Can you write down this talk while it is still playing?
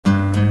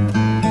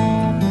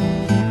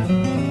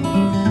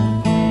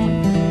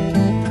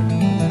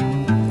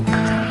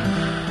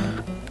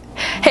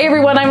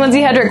everyone, I'm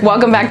Lindsay Hedrick.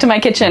 Welcome back to my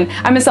kitchen.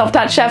 I'm a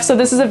self-taught chef, so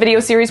this is a video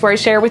series where I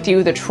share with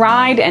you the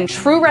tried and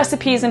true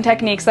recipes and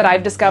techniques that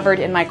I've discovered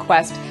in my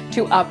quest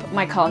to up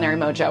my culinary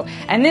mojo.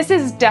 And this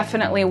is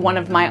definitely one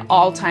of my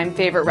all-time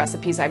favorite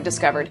recipes I've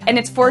discovered. And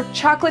it's for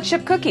chocolate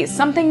chip cookies,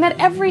 something that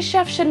every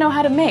chef should know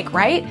how to make,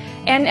 right?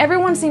 And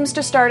everyone seems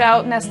to start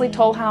out Nestle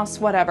Toll House,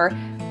 whatever.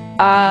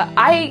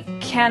 I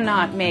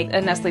cannot make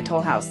a Nestle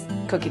Toll House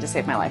cookie to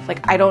save my life.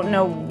 Like, I don't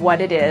know what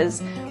it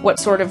is, what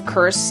sort of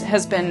curse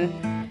has been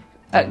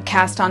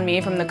cast on me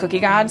from the cookie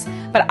gods,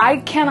 but I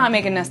cannot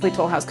make a Nestle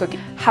Toll House cookie.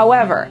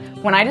 However,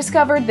 when I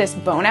discovered this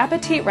Bon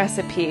Appetit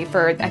recipe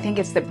for, I think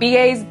it's the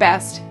BA's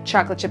Best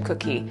chocolate chip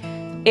cookie,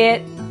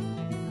 it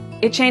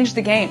changed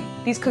the game.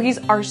 These cookies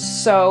are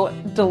so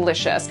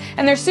delicious,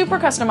 and they're super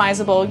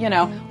customizable. You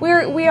know,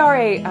 we are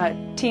a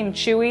team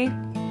chewy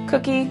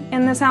cookie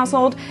in this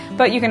household,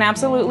 but you can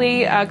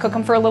absolutely cook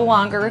them for a little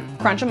longer,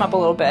 crunch them up a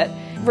little bit.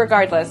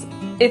 Regardless,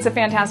 it's a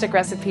fantastic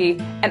recipe,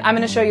 and I'm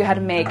going to show you how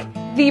to make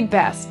the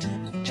best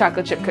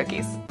chocolate chip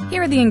cookies.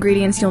 Here are the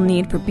ingredients you'll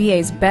need for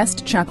BA's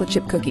Best chocolate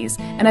chip cookies,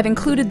 and I've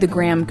included the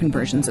gram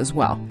conversions as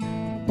well.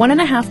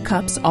 1½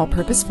 cups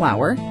all-purpose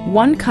flour,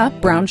 1 cup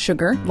brown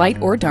sugar,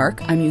 light or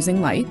dark, I'm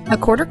using light,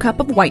 1/4 cup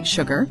of white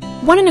sugar,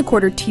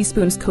 1¼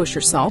 teaspoons kosher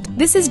salt.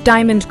 This is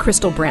Diamond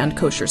Crystal brand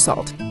kosher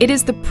salt. It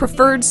is the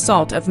preferred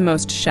salt of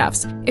most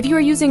chefs. If you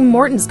are using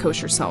Morton's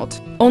kosher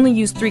salt, only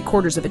use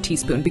 3/4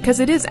 teaspoon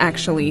because it is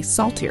actually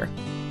saltier.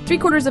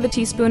 3/4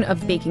 teaspoon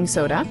of baking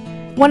soda,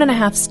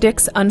 1½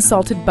 sticks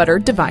unsalted butter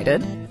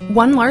divided,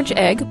 1 large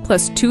egg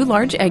plus 2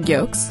 large egg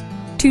yolks,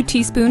 2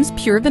 teaspoons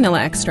pure vanilla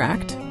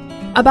extract,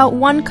 about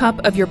 1 cup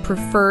of your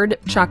preferred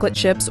chocolate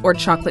chips or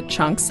chocolate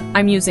chunks.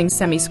 I'm using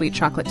semisweet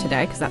chocolate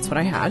today because that's what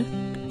I had,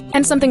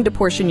 and something to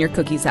portion your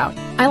cookies out.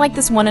 I like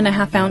this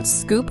 1½ ounce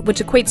scoop,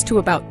 which equates to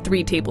about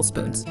 3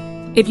 tablespoons.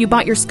 If you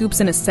bought your scoops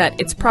in a set,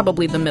 it's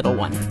probably the middle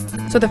one.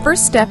 So the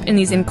first step in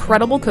these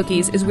incredible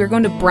cookies is we're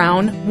going to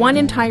brown 1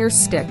 entire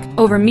stick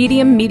over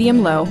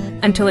medium-low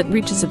until it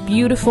reaches a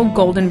beautiful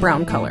golden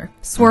brown color,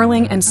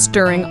 swirling and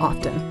stirring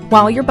often.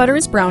 While your butter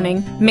is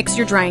browning, mix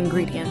your dry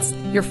ingredients,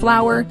 your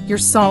flour, your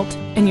salt,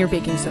 and your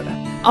baking soda.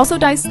 Also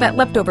dice that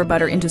leftover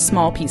butter into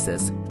small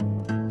pieces.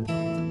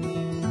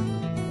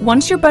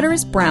 Once your butter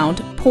is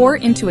browned, pour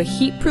into a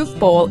heat-proof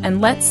bowl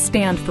and let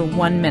stand for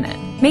 1 minute.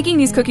 Making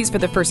these cookies for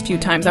the first few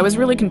times, I was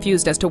really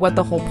confused as to what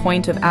the whole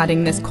point of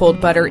adding this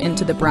cold butter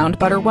into the browned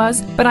butter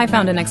was, but I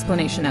found an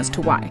explanation as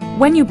to why.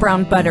 When you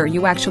brown butter,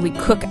 you actually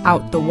cook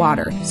out the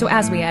water. So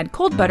as we add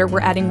cold butter,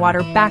 we're adding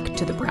water back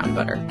to the brown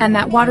butter. And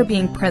that water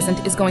being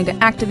present is going to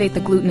activate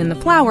the gluten in the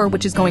flour,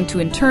 which is going to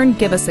in turn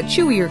give us a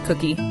chewier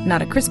cookie,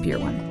 not a crispier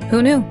one.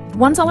 Who knew?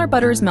 Once all our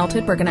butter is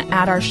melted, we're going to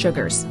add our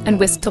sugars and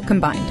whisk till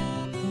combined.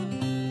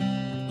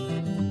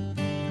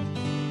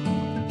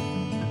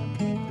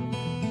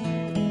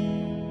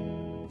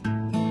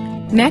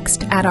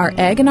 Next, add our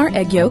egg and our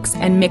egg yolks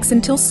and mix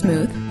until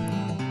smooth.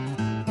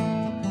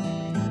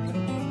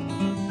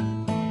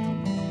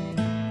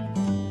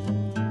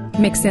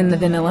 Mix in the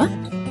vanilla.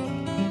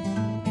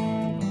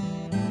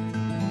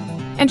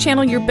 And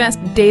channel your best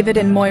David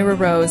and Moira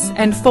Rose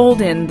and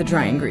fold in the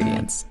dry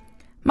ingredients.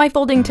 My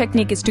folding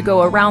technique is to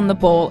go around the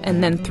bowl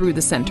and then through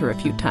the center a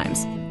few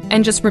times.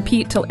 And just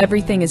repeat till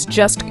everything is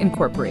just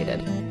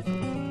incorporated.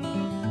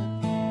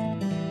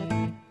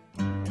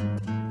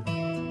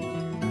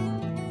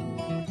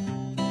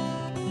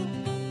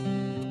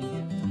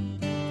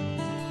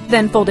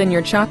 Then fold in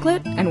your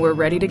chocolate, and we're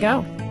ready to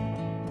go.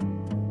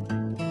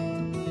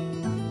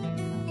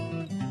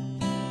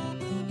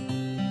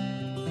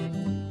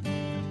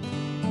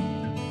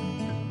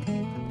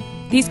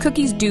 These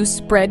cookies do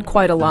spread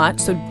quite a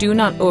lot, so do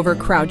not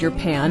overcrowd your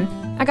pan.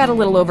 I got a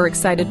little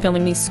overexcited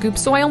filling these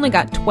scoops, so I only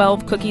got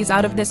 12 cookies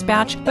out of this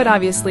batch, but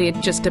obviously it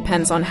just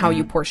depends on how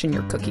you portion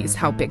your cookies,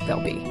 how big they'll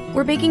be.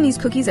 We're baking these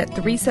cookies at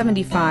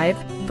 375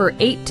 for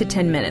 8 to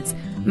 10 minutes.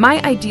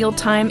 My ideal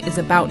time is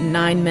about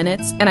 9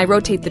 minutes, and I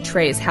rotate the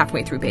trays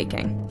halfway through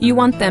baking. You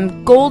want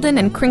them golden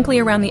and crinkly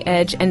around the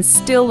edge and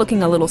still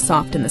looking a little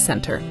soft in the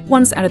center.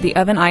 Once out of the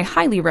oven, I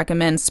highly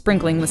recommend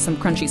sprinkling with some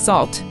crunchy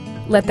salt.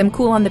 Let them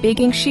cool on the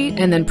baking sheet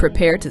and then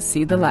prepare to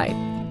see the light.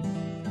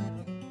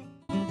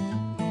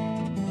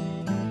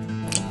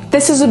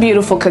 This is a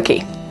beautiful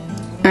cookie.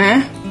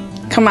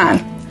 Come on.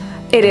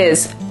 It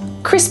is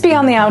crispy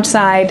on the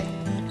outside,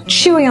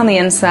 chewy on the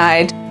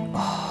inside.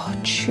 Oh,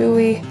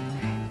 chewy.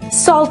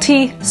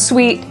 Salty,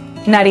 sweet,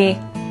 nutty.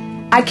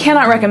 I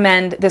cannot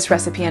recommend this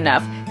recipe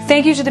enough.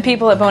 Thank you to the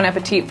people at Bon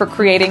Appetit for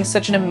creating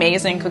such an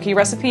amazing cookie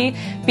recipe,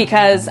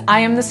 because I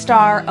am the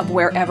star of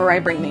wherever I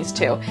bring these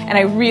to, and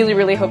I really,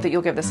 really hope that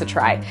you'll give this a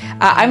try.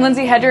 I'm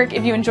Lindsay Hedrick.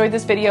 If you enjoyed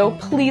this video,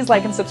 please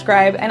like and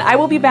subscribe, and I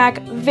will be back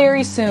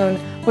very soon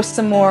with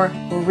some more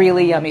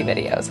really yummy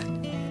videos.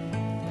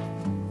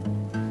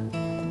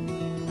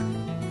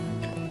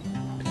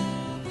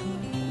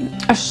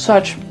 It's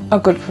such a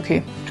good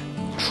cookie.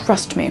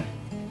 Trust me.